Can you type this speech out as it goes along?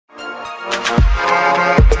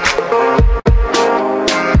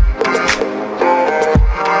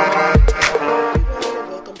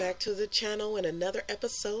another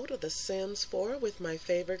episode of The Sims 4 with my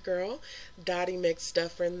favorite girl, Dottie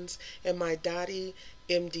Stuffins, and my Dottie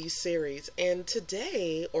MD series. And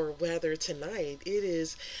today, or rather tonight, it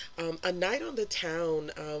is a night on the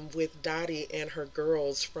town with Dottie and her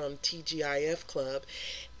girls from TGIF Club.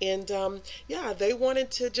 And yeah, they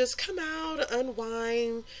wanted to just come out,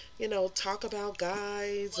 unwind, you know, talk about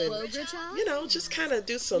guys, and you know, just kind of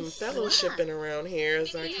do some fellowshipping around here,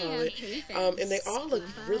 as I call it. And they all look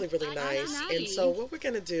really, really nice. And so what we're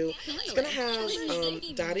gonna do is gonna have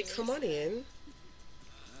Dottie come on in.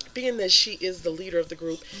 Being that she is the leader of the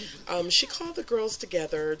group, she called the girls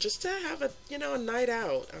together just to have a, you know, a night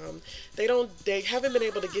out. They haven't been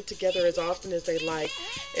able to get together as often as they like,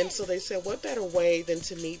 and so they said, what better way than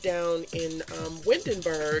to meet down in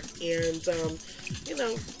Windenburg and, you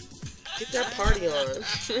know, get that party on.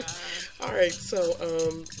 All right, so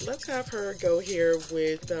let's have her go here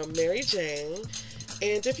with Mary Jane.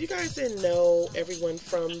 And if you guys didn't know everyone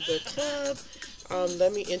from the club,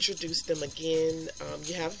 let me introduce them again.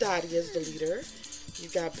 You have Dottie as the leader. You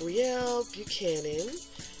got Brielle Buchanan.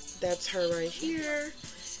 That's her right here.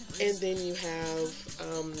 And then you have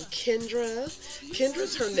Kendra.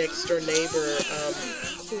 Kendra's her next door neighbor,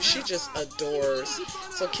 who she just adores.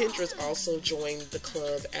 So Kendra's also joined the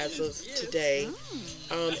club as of today.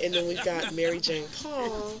 And then we've got Mary Jane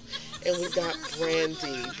Paul, and we've got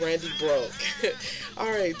Brandy Broke. All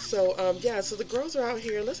right, so yeah, so the girls are out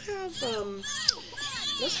here. Let's have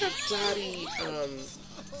Dottie,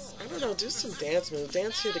 I don't know, do some dance moves.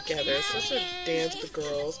 Dance here together. Such a dance with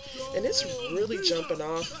girls. And it's really jumping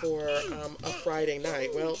off for a Friday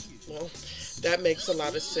night. Well, that makes a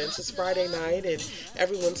lot of sense. It's Friday night and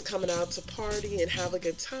everyone's coming out to party and have a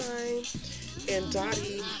good time. And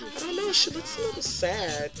Dottie, I don't know, she looks a little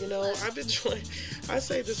sad. You know, I've been trying, I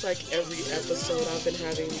say this like every episode, I've been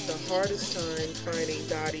having the hardest time finding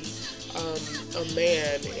Dottie a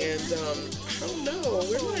man, and I don't know,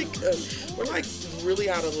 we're like really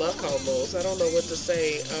out of luck almost. I don't know what to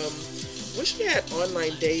say. Wish we had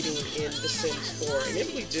online dating in The Sims 4, and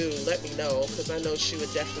if we do, let me know, because I know she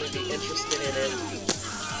would definitely be interested in it.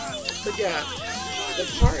 But yeah, the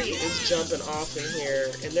party is jumping off in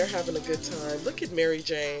here, and they're having a good time. Look at Mary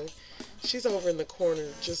Jane. She's over in the corner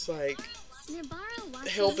just like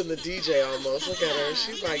helping the DJ almost. Look at her.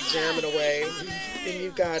 She's like jamming away. Then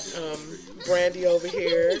you've got Brandy over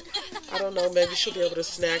here. I don't know, maybe she'll be able to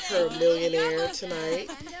snack her a millionaire tonight.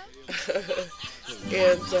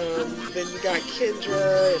 And then you got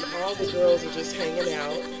Kendra, and all the girls are just hanging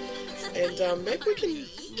out. And maybe we can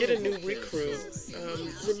get a new recruit.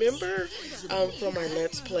 Remember from my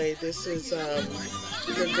Let's Play, this is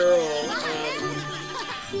your girl,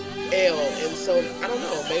 Elle, and so I don't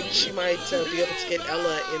know, maybe she might be able to get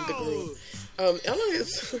Ella in the group.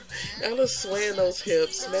 Ella's swaying those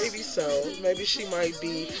hips, maybe so. Maybe she might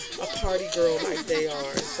be a party girl like they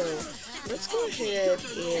are. So let's go ahead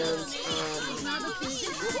and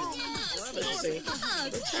let's see.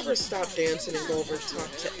 Let's have her stop dancing and go over and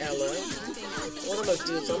talk to Ella. What I'm gonna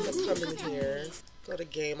do is I'm gonna come in here, go to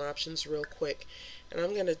game options real quick, and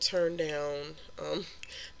I'm gonna turn down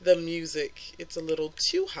the music. It's a little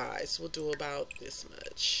too high, so we'll do about this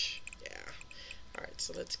much. Yeah. Alright,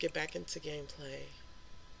 so let's get back into gameplay.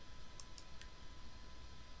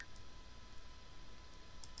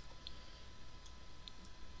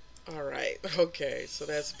 Alright, okay, so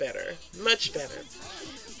that's better. Much better.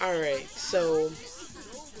 Alright, so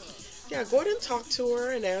yeah, go ahead and talk to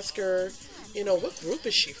her and ask her, you know, what group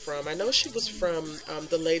is she from? I know she was from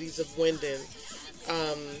the Ladies of Winden.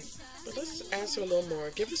 But let's ask her a little more.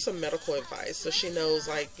 Give her some medical advice so she knows,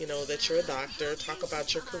 like, you know, that you're a doctor. Talk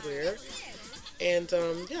about your career. And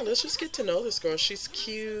yeah, let's just get to know this girl. She's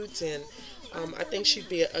cute, and I think she'd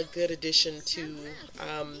be a good addition to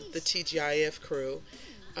the TGIF crew.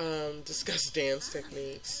 Discuss dance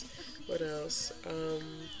techniques. What else?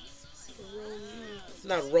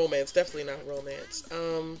 Not romance. Definitely not romance.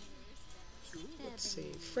 Let's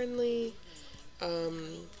see. Friendly.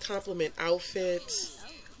 Compliment outfits.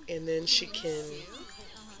 And then she can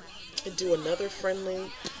do another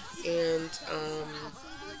friendly. And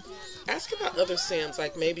ask about other Sims.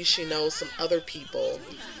 Like maybe she knows some other people.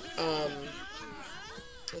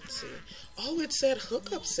 Let's see. Oh, it said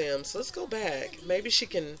hookup Sims. Let's go back. Maybe she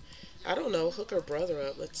can, I don't know, hook her brother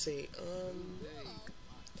up. Let's see.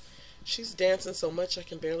 She's dancing so much I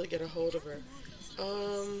can barely get a hold of her.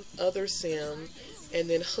 Other Sim, and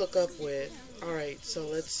then hook up with. Alright, so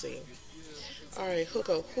let's see. Alright, hook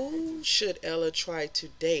up. Who should Ella try to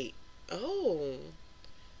date? Oh,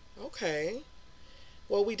 okay.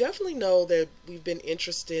 Well, we definitely know that we've been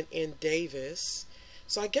interested in Davis.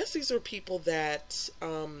 So I guess these are people that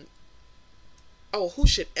Oh, who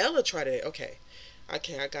should Ella try today? Okay.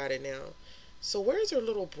 Okay, I got it now. So where's her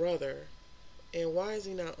little brother? And why is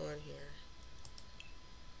he not on here?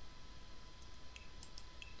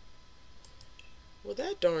 Well,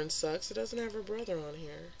 that darn sucks. It doesn't have her brother on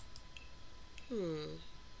here.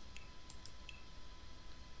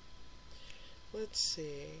 Let's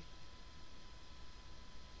see.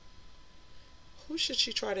 Who should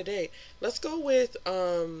she try today? Let's go with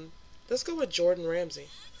Jordan Ramsey.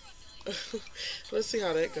 Let's see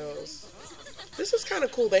how that goes. This is kind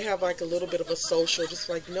of cool. They have like a little bit of a social, just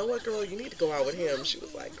like, you know what, girl, you need to go out with him. She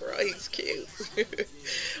was like, girl, he's cute.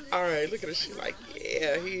 All right, look at her. She's like,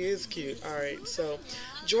 yeah, he is cute. All right, so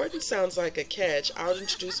Jordan sounds like a catch. I'll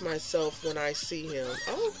introduce myself when I see him.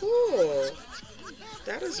 Oh, cool.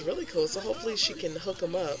 That is really cool. So hopefully she can hook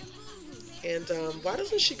him up. And why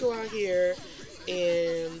doesn't she go out here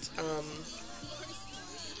and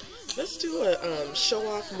let's do a show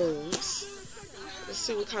off moves. Let's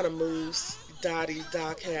see what kind of moves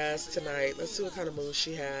Doc has tonight. Let's see what kind of moves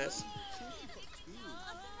she has.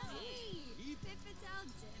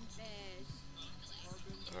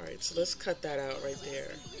 Alright, so let's cut that out right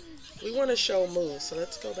there. We want to show moves, so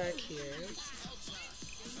let's go back here.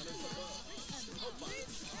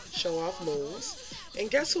 Show off moves. And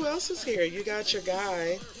guess who else is here? You got your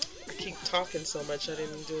guy. I keep talking so much I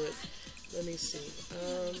didn't do it. Let me see.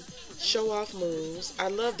 Show off moves. I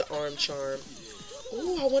love the arm charm.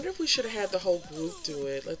 Ooh, I wonder if we should have had the whole group do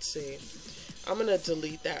it. Let's see. I'm going to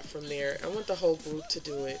delete that from there. I want the whole group to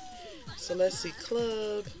do it. So let's see.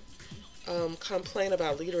 Club. Complain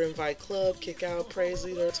about leader, invite club, kick out, praise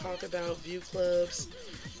leader, talk about, view clubs.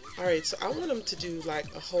 Alright, so I want them to do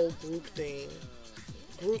like a whole group thing.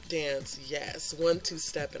 Group dance, yes. 1-2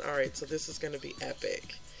 stepping. Alright, so this is going to be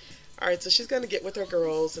epic. Alright, so she's going to get with her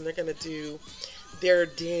girls and they're going to do their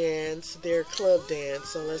dance, their club dance.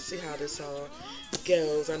 So let's see how this all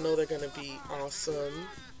goes. I know they're going to be awesome.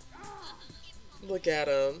 Look at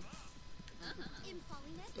them.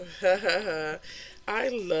 I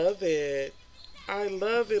love it. I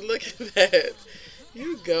love it. Look at that.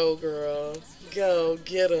 You go, girl. Go,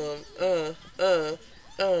 get them.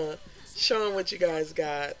 Show them what you guys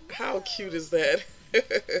got. How cute is that?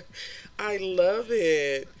 I love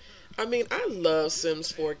it. I mean, I love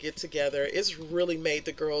Sims 4 Get Together. It's really made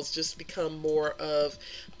the girls just become more of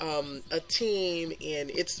a team, and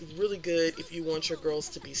it's really good if you want your girls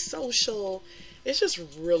to be social. It's just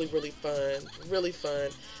really, really fun. Really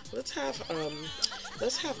fun. Let's have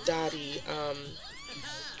Dottie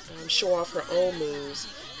show off her own moves,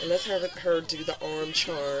 and let's have her do the arm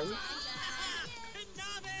charm.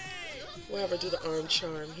 We'll have her do the arm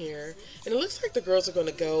charm here. And it looks like the girls are going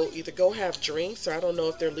to either go have drinks, or I don't know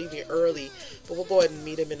if they're leaving early, but we'll go ahead and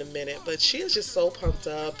meet them in a minute. But she is just so pumped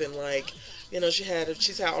up, and like, you know,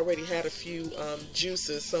 she's already had a few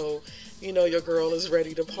juices, so you know your girl is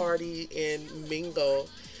ready to party and mingle.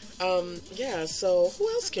 Yeah, so who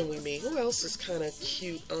else can we meet? Who else is kind of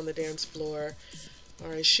cute on the dance floor?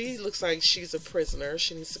 Alright, she looks like she's a prisoner.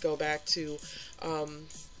 She needs to go back to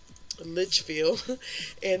Litchfield.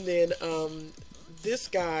 And then this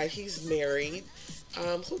guy, he's married.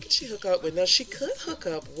 Who can she hook up with? Now, she could hook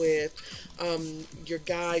up with your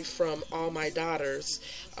guy from All My Daughters.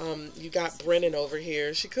 You got Brennan over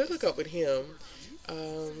here. She could hook up with him.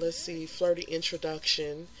 Let's see, flirty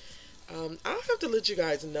introduction. I'll have to let you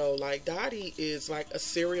guys know, like, Dottie is like a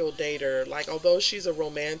serial dater. Like, although she's a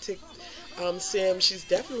romantic sim, she's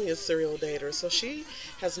definitely a serial dater. So she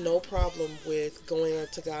has no problem with going up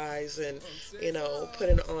to guys and, you know,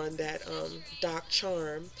 putting on that Doc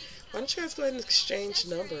charm. Why don't you guys go ahead and exchange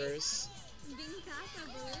numbers?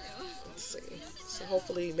 Let's see. So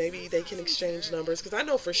hopefully maybe they can exchange numbers, because I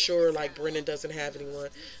know for sure like Brennan doesn't have anyone.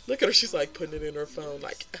 Look at her, she's like putting it in her phone,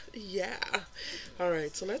 like, yeah.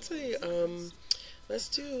 Alright, so let's say let's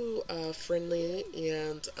do friendly,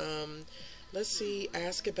 and let's see,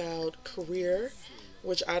 ask about career,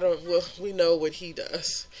 which I don't, well, we know what he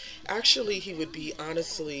does. Actually, he would be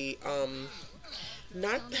honestly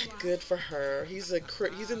not that good for her. He's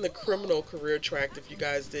in the criminal career track, if you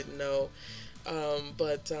guys didn't know.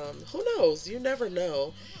 But who knows? You never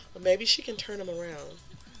know. Maybe she can turn him around.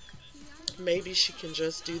 Maybe she can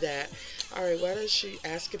just do that. Alright, why does she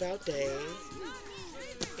ask about Dave?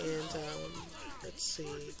 And let's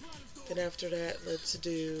see. Then after that, let's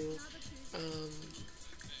do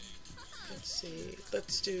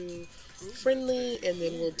let's do friendly, and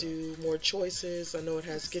then we'll do more choices. I know it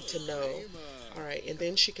has get to know. Alright, and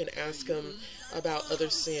then she can ask him about other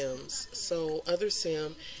Sims. So, other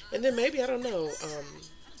Sim, and then maybe, I don't know,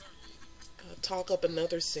 talk up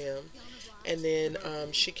another Sim. And then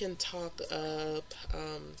she can talk up,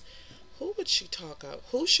 Who would she talk up?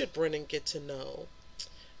 Who should Brennan get to know?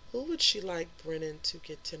 Who would she like Brennan to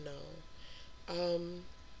get to know?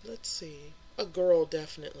 Let's see. A girl,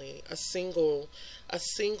 definitely. A single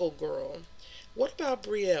girl. What about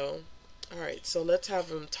Brielle? Alright, so let's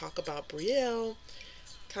have him talk about Brielle.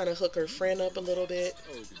 Kind of hook her friend up a little bit.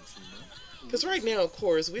 Because right now, of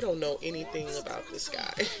course, we don't know anything about this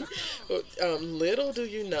guy. Little do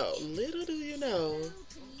you know,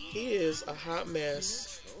 he is a hot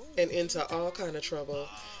mess and into all kind of trouble.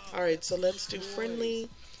 Alright, so let's do friendly,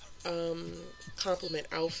 compliment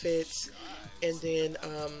outfits, and then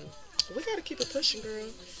we gotta keep it pushing,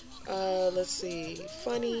 girl. Let's see,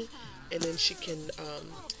 funny, and then she can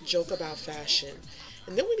joke about fashion.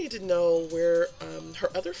 And then we need to know where her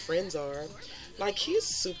other friends are. Like, he's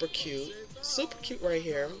super cute right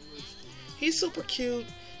here. He's super cute.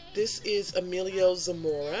 This is Emilio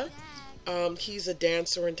Zamora. He's a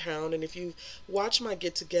dancer in town, and if you watch my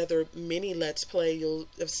Get Together mini Let's Play, you'll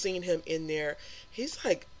have seen him in there. He's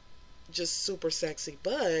like just super sexy,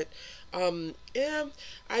 but yeah,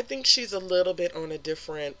 I think she's a little bit on a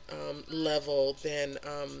different level than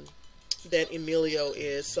Emilio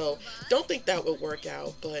is, so don't think that would work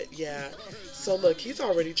out. But yeah, so look, he's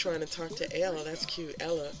already trying to talk to Ella. That's cute,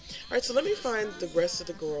 Ella. Alright, so let me find the rest of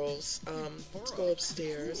the girls. Let's go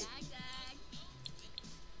upstairs.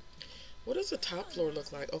 What does the top floor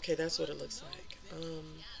look like? Okay, that's what it looks like.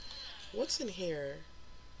 What's in here?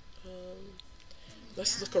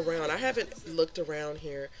 Let's look around. I haven't looked around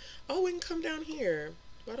here. Oh, we can come down here.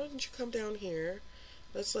 Why don't you come down here?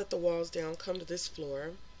 Let's let the walls down. Come to this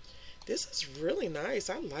floor. This is really nice.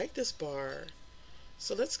 I like this bar.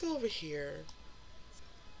 So let's go over here.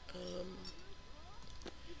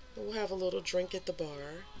 We'll have a little drink at the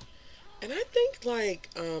bar. And I think, like,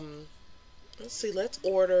 let's see, let's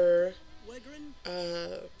order,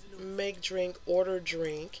 make drink, order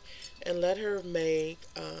drink, and let her make,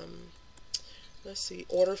 let's see,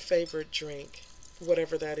 order favorite drink,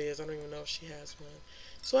 whatever that is. I don't even know if she has one.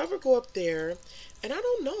 So I would go up there, and I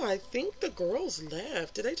don't know, I think the girls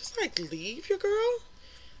left. Did they just like leave your girl?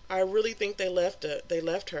 I really think they left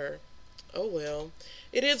her. Oh well.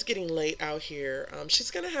 It is getting late out here.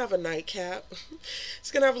 She's gonna have a nightcap.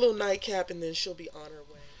 She's gonna have a little nightcap, and then she'll be on her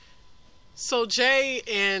way. So Jay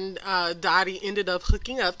and Dottie ended up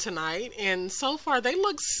hooking up tonight, and so far they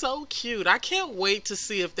look so cute. I can't wait to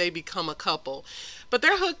see if they become a couple. But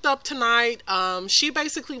they're hooked up tonight. She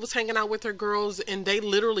basically was hanging out with her girls, and they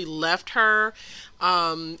literally left her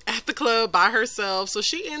at the club by herself. So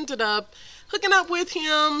she ended up hooking up with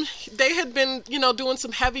him. They had been, you know, doing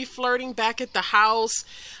some heavy flirting back at the house,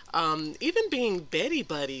 even being Betty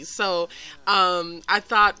buddies. So I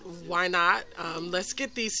thought, why not? Let's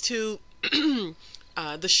get these two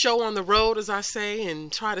the show on the road, as I say, and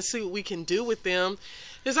try to see what we can do with them.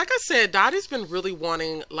 Because like I said, Dottie's been really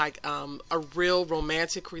wanting like a real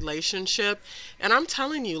romantic relationship, and I'm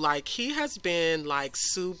telling you, like, he has been like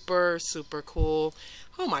super cool.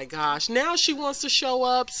 Oh my gosh, now she wants to show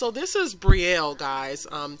up. So this is Brielle, guys.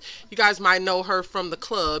 You guys might know her from the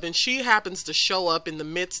club, and she happens to show up in the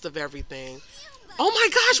midst of everything. Oh my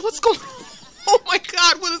gosh, what's going on? Oh my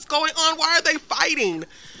god, what is going on? Why are they fighting?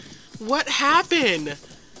 What happened?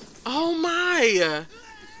 Oh my.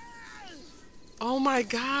 Oh my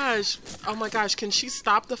gosh. Oh my gosh, can she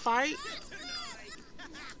stop the fight?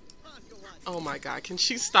 Oh my god, can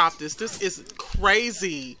she stop this? This is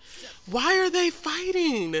crazy. Why are they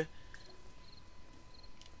fighting?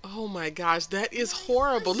 Oh my gosh, that is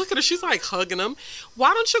horrible. Look at her, she's like hugging him.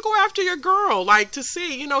 Why don't you go after your girl? Like, to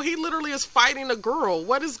see, you know, he literally is fighting a girl.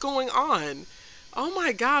 What is going on? Oh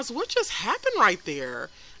my gosh, what just happened right there?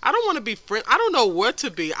 I don't want to be friend. I don't know what to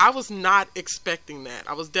be. I was not expecting that.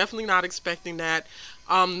 I was definitely not expecting that.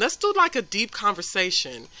 Let's do like a deep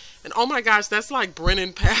conversation. And oh my gosh, that's like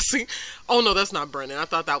Brennan passing. Oh no, that's not Brennan. I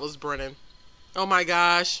thought that was Brennan. Oh my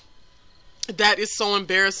gosh. That is so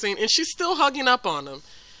embarrassing. And she's still hugging up on him.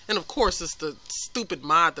 And of course, it's the stupid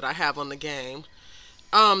mod that I have on the game.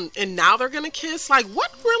 And now they're gonna kiss. Like,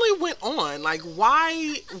 what really went on? Like,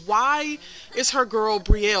 why is her girl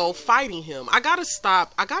Brielle fighting him? I gotta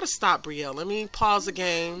stop Brielle. Let me pause the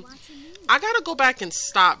game. I gotta go back and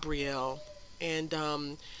stop Brielle.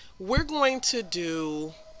 And we're going to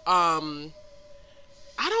do I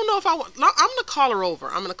don't know if I'm gonna call her over.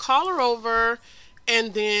 I'm gonna call her over,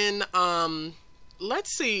 and then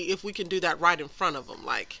let's see if we can do that right in front of them.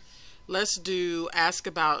 Like, let's do ask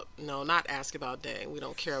about, no, not ask about day. We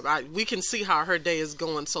don't care about, we can see how her day is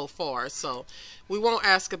going so far. So we won't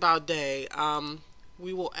ask about day.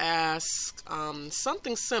 We will ask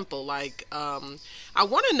something simple like, I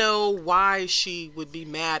want to know why she would be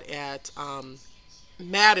mad at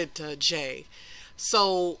mad at Jay.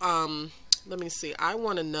 So let me see. I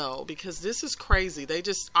want to know, because this is crazy. They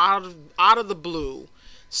just out of the blue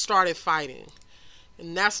started fighting,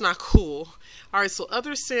 and that's not cool. All right, so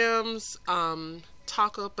other Sims,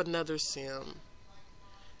 talk up another Sim,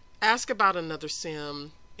 ask about another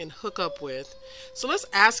Sim, and hook up with. So let's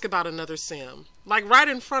ask about another Sim, like right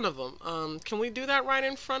in front of them. Can we do that right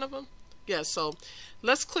in front of them? Yeah. So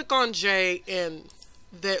let's click on Jay, and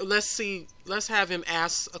let's have him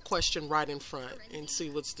ask a question right in front and see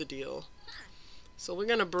what's the deal. So we're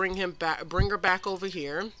gonna bring her back over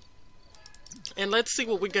here, and let's see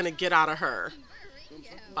what we're gonna get out of her.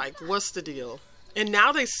 Like, what's the deal? And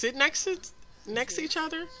now they sit next to each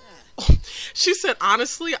other. She said,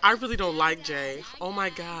 honestly, I really don't like Jay. Oh my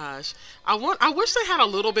gosh. I wish they had a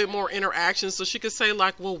little bit more interaction so she could say,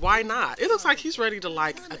 like, well, why not? It looks like he's ready to,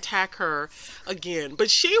 like, attack her again. But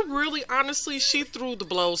she really, honestly, she threw the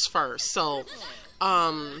blows first. So,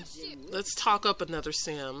 let's talk up another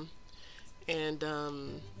Sim. And,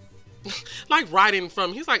 like, right in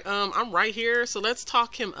front. He's like, I'm right here. So let's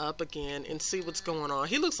talk him up again and see what's going on.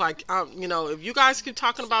 He looks like, you know, if you guys keep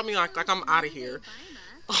talking about me, like I'm out of here.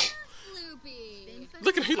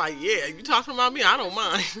 Look at him like, yeah, you talking about me? I don't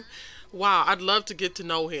mind. Wow, I'd love to get to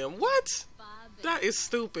know him. What? That is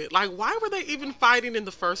stupid. Like, why were they even fighting in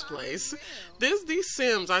the first place? These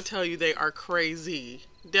Sims, I tell you, they are crazy.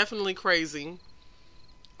 Definitely crazy.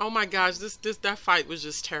 Oh my gosh, that fight was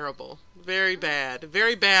just terrible. Very bad.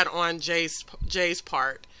 Very bad on Jay's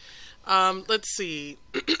part. Let's see.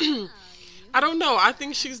 I don't know. I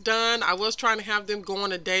think she's done. I was trying to have them go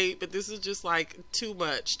on a date, but this is just like too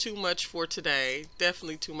much for today.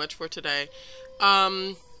 Definitely too much for today.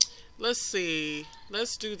 Let's see.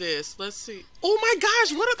 Let's do this. Let's see. Oh my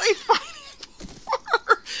gosh, what are they fighting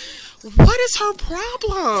for? What is her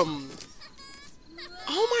problem?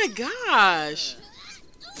 Oh my gosh.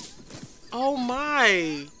 Oh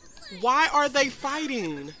my. Why are they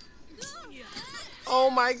fighting? Oh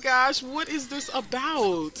my gosh, what is this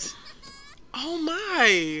about? Oh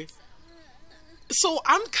my. So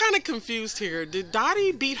I'm kind of confused here. Did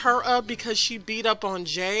Dottie beat her up because she beat up on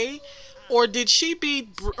Jay? Or did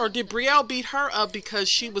Brielle beat her up because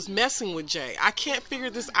she was messing with Jay? I can't figure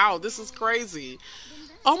this out. This is crazy.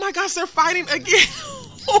 Oh my gosh, they're fighting again.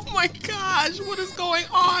 Oh my gosh, what is going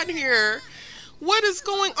on here? What is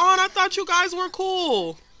going on? I thought you guys were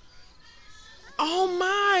cool. Oh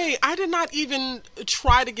my, I did not even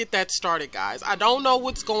try to get that started, guys. I don't know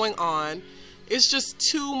what's going on. It's just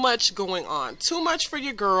too much going on. Too much for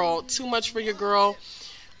your girl. Too much for your girl.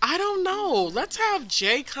 I don't know. Let's have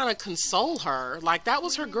Jay kind of console her. Like, that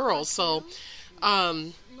was her girl. So,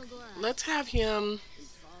 let's have him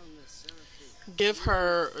give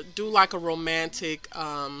her, do like a romantic,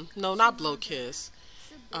 no, not blow kiss.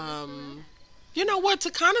 You know what,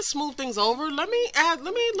 to kind of smooth things over, let me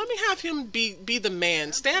have him be the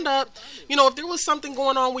man. Stand up. You know, if there was something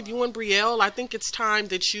going on with you and Brielle, I think it's time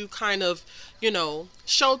that you kind of, you know,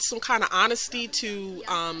 showed some kind of honesty to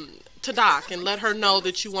Doc and let her know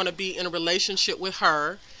that you want to be in a relationship with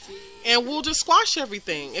her. And we'll just squash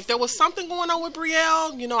everything. If there was something going on with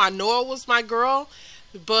Brielle, you know, I know it was my girl,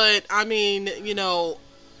 but I mean, you know,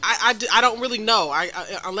 I don't really know.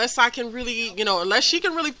 Unless I can really, you know, unless she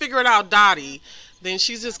can really figure it out, Dottie, then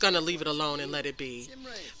she's just going to leave it alone and let it be.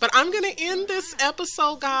 But I'm going to end this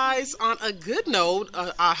episode, guys, on a good note,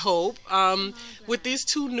 I hope, with these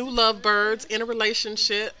two new lovebirds in a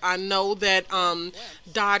relationship. I know that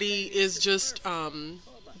Dottie is just,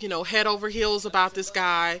 you know, head over heels about this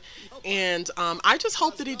guy. And I just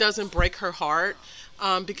hope that he doesn't break her heart.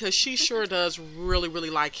 Because she sure does really, really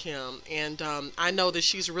like him. And I know that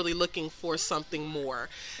she's really looking for something more.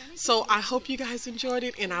 So I hope you guys enjoyed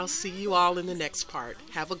it, and I'll see you all in the next part.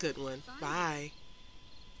 Have a good one. Bye.